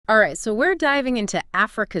All right, so we're diving into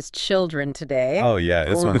Africa's children today. Oh,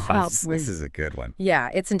 yeah, Wow. this is a good one. Yeah,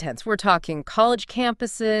 it's intense. We're talking college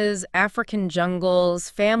campuses, African jungles,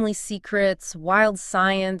 family secrets, wild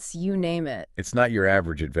science, you name it. It's not your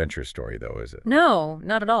average adventure story, though, is it? No,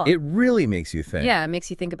 not at all. It really makes you think. Yeah, it makes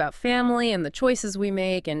you think about family and the choices we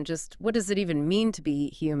make and just what does it even mean to be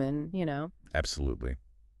human? Absolutely.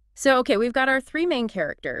 So, okay, we've got our three main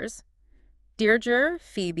characters, Deirdre,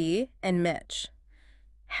 Phoebe, and Mitch.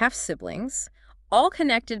 Half-siblings, all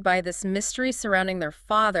connected by this mystery surrounding their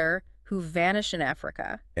father who vanished in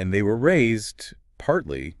Africa. And they were raised,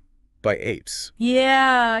 partly, by apes.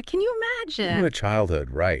 Yeah, can you What a imagine?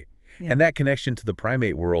 childhood, right. Yeah. And that connection to the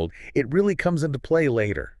primate world, it really comes into play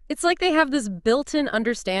later. It's like they have this built-in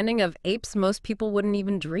understanding of apes most people wouldn't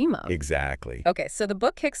even dream of. Exactly. Okay, so the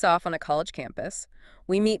book kicks off on a college campus.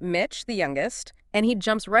 We meet Mitch, the youngest, and he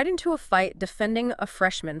jumps right into a fight defending a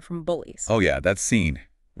freshman from bullies. Oh, yeah, that scene,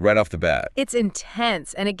 right off the bat. It's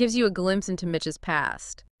intense, and it gives you a glimpse into Mitch's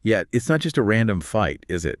past. Yeah, it's not just a random fight,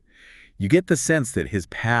 is it? You get the sense that his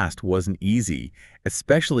past wasn't easy,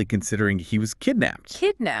 especially considering he was kidnapped.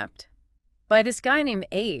 Kidnapped by this guy named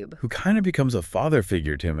Abe. Who kind of becomes a father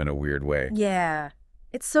figure to him in a weird way. Yeah,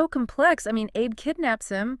 it's so complex. I mean, Abe kidnaps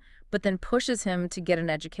him, but then pushes him to get an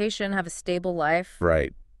education, have a stable life.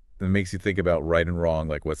 Right. It makes you think about right and wrong,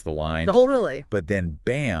 like what's the line? Totally. But then,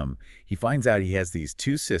 bam, he finds out he has these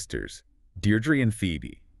two sisters, Deirdre and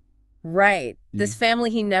Phoebe. Right. This family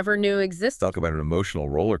he never knew existed. Talk about an emotional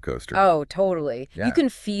roller coaster. Oh, totally. Yeah. You can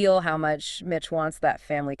feel how much Mitch wants that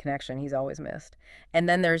family connection he's always missed. And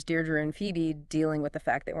then there's Deirdre and Phoebe dealing with the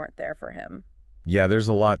fact they weren't there for him. Yeah, there's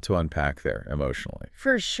a lot to unpack there emotionally.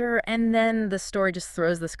 For sure. And then the story just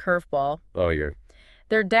throws this curveball. Oh, you're...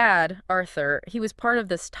 Their dad, Arthur, he was part of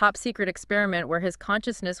this top secret experiment where his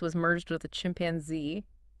consciousness was merged with a chimpanzee.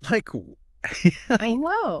 Like, I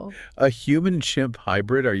know. a human-chimp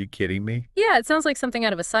hybrid? Are you kidding me? Yeah, it sounds like something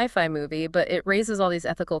out of a sci-fi movie, but it raises all these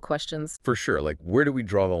ethical questions. For sure. Like, where do we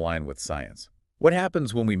draw the line with science? What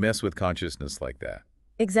happens when we mess with consciousness like that?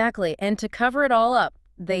 Exactly. And to cover it all up,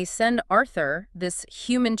 they send Arthur, this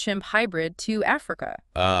human-chimp hybrid, to Africa.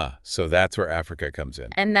 Ah, so that's where Africa comes in.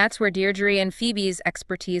 And that's where Deirdre and Phoebe's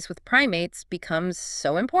expertise with primates becomes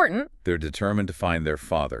so important. They're determined to find their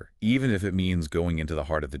father, even if it means going into the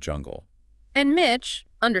heart of the jungle. And Mitch,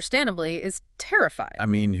 understandably, is terrified. I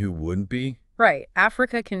mean, who wouldn't be? Right,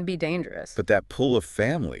 Africa can be dangerous. But that pull of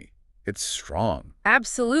family, it's strong.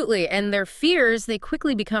 Absolutely, and their fears, they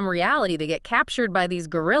quickly become reality. They get captured by these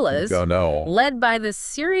gorillas, Oh, no. led by this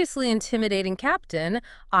seriously intimidating captain,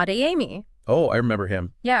 Adeyemi. Oh, I remember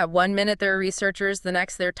him. Yeah, one minute they're researchers, the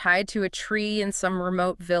next they're tied to a tree in some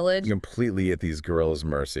remote village. Completely at these gorillas'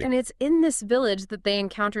 mercy. And it's in this village that they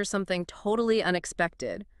encounter something totally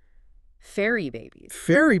unexpected. Fairy babies.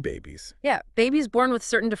 Fairy babies. Yeah, babies born with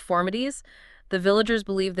certain deformities. The villagers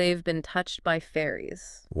believe they've been touched by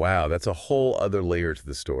fairies. Wow, that's a whole other layer to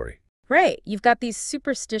the story. Right, you've got these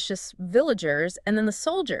superstitious villagers and then the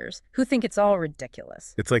soldiers who think it's all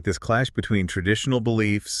ridiculous. It's like this clash between traditional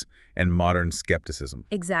beliefs and modern skepticism.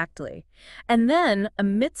 Exactly. And then,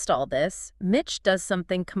 amidst all this, Mitch does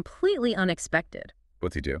something completely unexpected.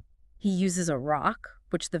 What's he do? He uses a rock,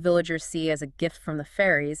 which the villagers see as a gift from the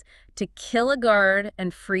fairies, to kill a guard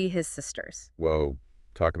and free his sisters. Whoa,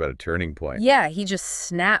 talk about a turning point. Yeah, he just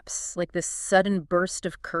snaps, like this sudden burst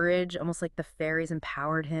of courage, almost like the fairies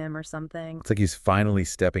empowered him or something. It's like he's finally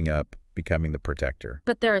stepping up, becoming the protector.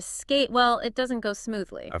 But their escape, well, it doesn't go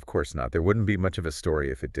smoothly. Of course not. There wouldn't be much of a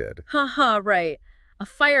story if it did. Haha, right. A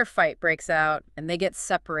firefight breaks out, and they get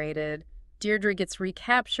separated. Deirdre gets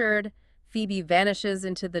recaptured, Phoebe vanishes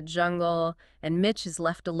into the jungle, and Mitch is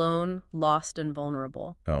left alone, lost and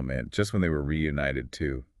vulnerable. Oh man, just when they were reunited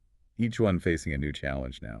too. Each one facing a new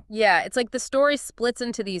challenge now. Yeah, it's like the story splits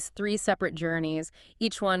into these three separate journeys,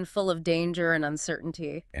 each one full of danger and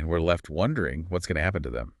uncertainty. And we're left wondering what's going to happen to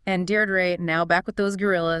them. And Deirdre, now back with those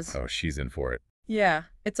gorillas. Oh, she's in for it. Yeah,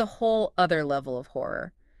 it's a whole other level of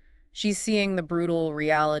horror. She's seeing the brutal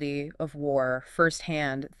reality of war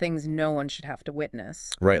firsthand, things no one should have to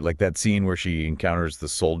witness. Right, like that scene where she encounters the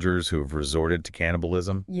soldiers who have resorted to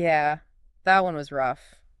cannibalism. Yeah, that one was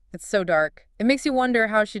rough. It's so dark. It makes you wonder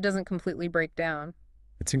how she doesn't completely break down.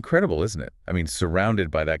 It's incredible, isn't it? I mean, surrounded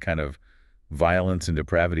by that kind of violence and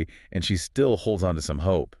depravity, and she still holds on to some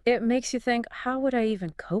hope. It makes you think, how would I even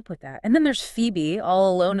cope with that? And then there's Phoebe,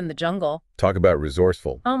 all alone in the jungle. Talk about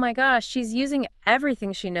resourceful. Oh my gosh, she's using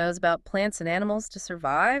everything she knows about plants and animals to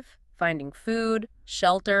survive, finding food,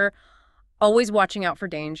 shelter, always watching out for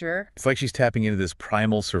danger. It's like she's tapping into this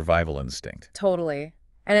primal survival instinct. Totally.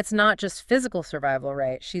 And it's not just physical survival,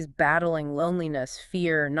 right? She's battling loneliness,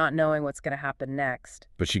 fear, not knowing what's going to happen next.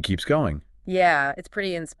 But she keeps going. Yeah, it's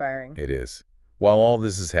pretty inspiring. It is. While all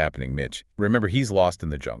this is happening, Mitch, remember he's lost in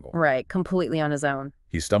the jungle. Right, completely on his own.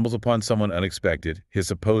 He stumbles upon someone unexpected, his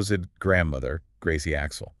supposed grandmother, Gracie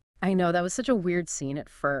Axel. I know, that was such a weird scene at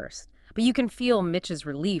first. But you can feel Mitch's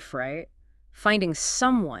relief, right? Finding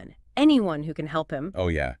someone, anyone who can help him. Oh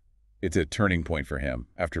yeah, it's a turning point for him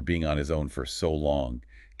after being on his own for so long,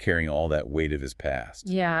 carrying all that weight of his past.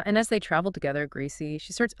 Yeah, and as they travel together, Gracie,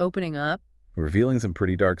 she starts opening up. Revealing some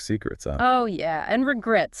pretty dark secrets, huh? Oh, yeah, and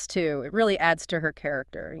regrets, too. It really adds to her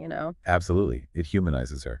character, you know? Absolutely. It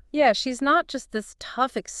humanizes her. Yeah, she's not just this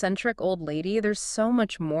tough, eccentric old lady. There's so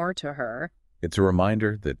much more to her. It's a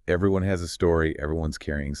reminder that everyone has a story, everyone's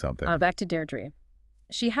carrying something. Back to Deirdre.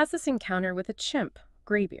 She has this encounter with a chimp,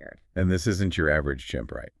 Greybeard. And this isn't your average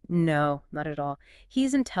chimp, right? No, not at all.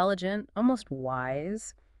 He's intelligent, almost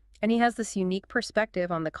wise, and he has this unique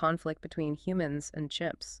perspective on the conflict between humans and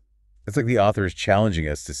chimps. It's like the author is challenging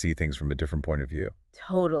us to see things from a different point of view.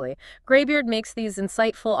 Totally. Greybeard makes these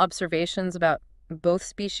insightful observations about both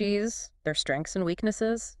species, their strengths and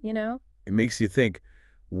weaknesses, you know? It makes you think,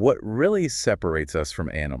 what really separates us from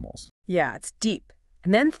animals? Yeah, it's deep.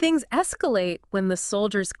 And then things escalate when the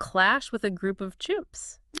soldiers clash with a group of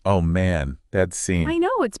chimps. Oh man, that scene. I know,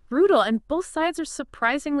 it's brutal, and both sides are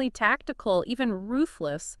surprisingly tactical, even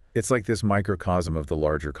ruthless. It's like this microcosm of the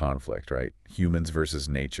larger conflict, right? Humans versus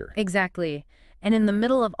nature. Exactly. And in the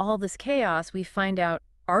middle of all this chaos, we find out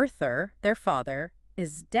Arthur, their father,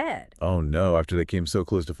 is dead. Oh no, after they came so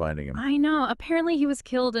close to finding him. I know. Apparently he was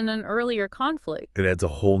killed in an earlier conflict. It adds a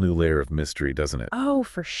whole new layer of mystery, doesn't it? Oh,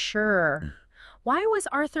 for sure. Why was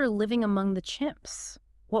Arthur living among the chimps?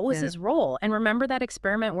 What was his role? And remember that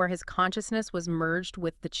experiment where his consciousness was merged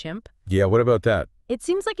with the chimp? Yeah, what about that? It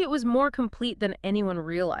seems like it was more complete than anyone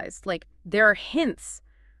realized. Like, there are hints.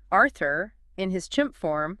 Arthur, in his chimp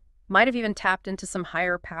form, might have even tapped into some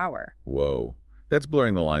higher power. Whoa. That's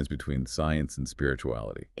blurring the lines between science and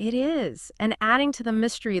spirituality. It is. And adding to the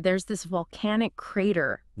mystery, there's this volcanic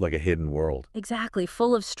crater. Like a hidden world. Exactly,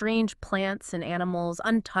 full of strange plants and animals,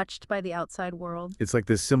 untouched by the outside world. It's like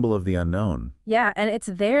this symbol of the unknown. Yeah, and it's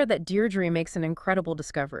there that Deirdre makes an incredible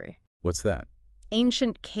discovery. What's that?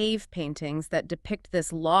 Ancient cave paintings that depict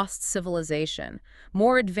this lost civilization,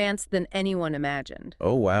 more advanced than anyone imagined.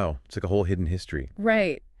 Oh wow, it's like a whole hidden history.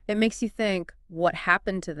 Right. It makes you think, what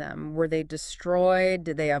happened to them? Were they destroyed?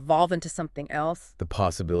 Did they evolve into something else? The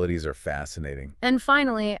possibilities are fascinating. And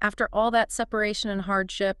finally, after all that separation and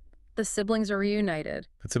hardship, the siblings are reunited.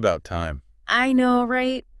 It's about time. I know,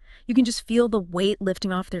 right? You can just feel the weight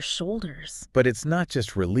lifting off their shoulders. But it's not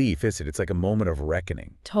just relief, is it? It's like a moment of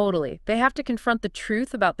reckoning. Totally. They have to confront the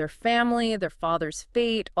truth about their family, their father's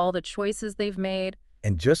fate, all the choices they've made.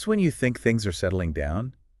 And just when you think things are settling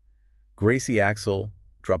down, Gracie Axel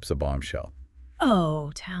drops a bombshell.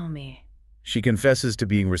 Oh, tell me. She confesses to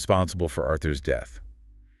being responsible for Arthur's death.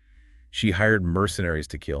 She hired mercenaries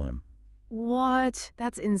to kill him. What?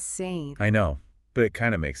 That's insane. I know, but it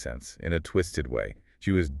kind of makes sense in a twisted way.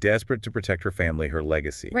 She was desperate to protect her family, her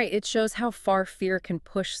legacy. Right, it shows how far fear can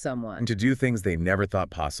push someone. And to do things they never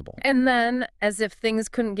thought possible. And then, as if things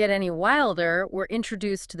couldn't get any wilder, we're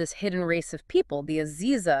introduced to this hidden race of people, the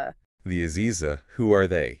Aziza. The Aziza, who are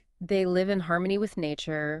they? They live in harmony with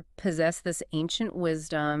nature, possess this ancient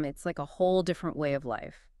wisdom. It's like a whole different way of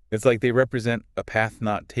life. It's like they represent a path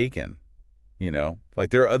not taken. You know,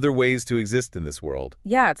 like there are other ways to exist in this world.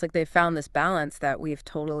 Yeah, it's like they found this balance that we've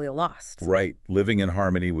totally lost. Right, living in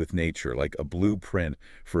harmony with nature, like a blueprint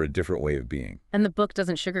for a different way of being. And the book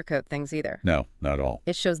doesn't sugarcoat things either. No, not at all.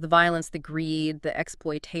 It shows the violence, the greed, the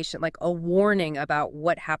exploitation, like a warning about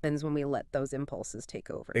what happens when we let those impulses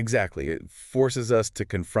take over. Exactly. It forces us to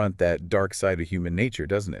confront that dark side of human nature,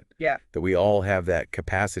 doesn't it? Yeah. That we all have that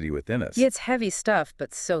capacity within us. Yeah, it's heavy stuff,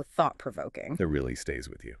 but so thought-provoking. That really stays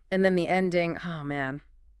with you. And then the ending, oh man,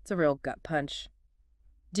 it's a real gut punch.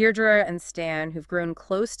 Deirdre and Stan, who've grown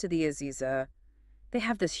close to the Aziza, they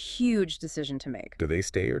have this huge decision to make. Do they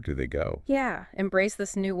stay or do they go? Yeah, embrace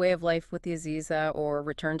this new way of life with the Aziza or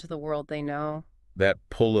return to the world they know. That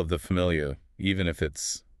pull of the familiar, even if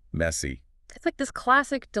it's messy. It's like this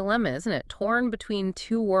classic dilemma, isn't it? Torn between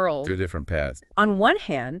two worlds. Two different paths. On one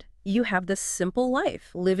hand, you have this simple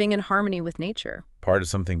life, living in harmony with nature. Part of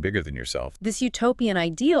something bigger than yourself. This utopian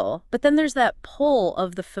ideal, but then there's that pull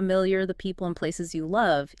of the familiar, the people and places you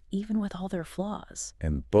love, even with all their flaws.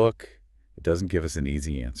 And the book, it doesn't give us an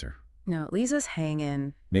easy answer. No, it leaves us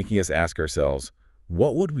hanging. Making us ask ourselves,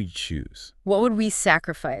 what would we choose? What would we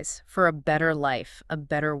sacrifice for a better life, a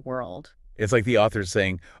better world? It's like the author's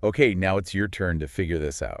saying, okay, now it's your turn to figure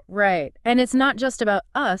this out. Right. And it's not just about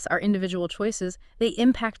us, our individual choices. They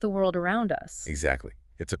impact the world around us. Exactly.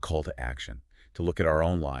 It's a call to action, to look at our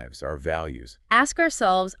own lives, our values. Ask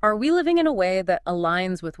ourselves, are we living in a way that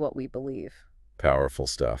aligns with what we believe? Powerful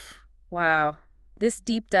stuff. Wow. This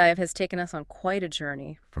deep dive has taken us on quite a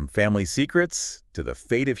journey. From family secrets to the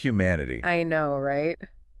fate of humanity. I know, right?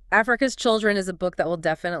 Africa's Children is a book that will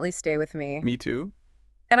definitely stay with me. Me too.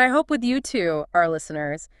 And I hope with you too, our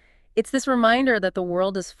listeners. It's this reminder that the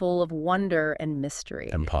world is full of wonder and mystery.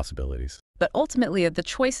 And possibilities. But ultimately, the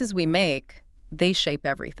choices we make, they shape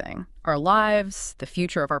everything. Our lives, the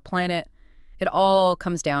future of our planet, it all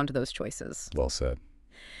comes down to those choices. Well said.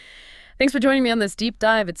 Thanks for joining me on this deep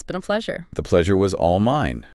dive. It's been a pleasure. The pleasure was all mine.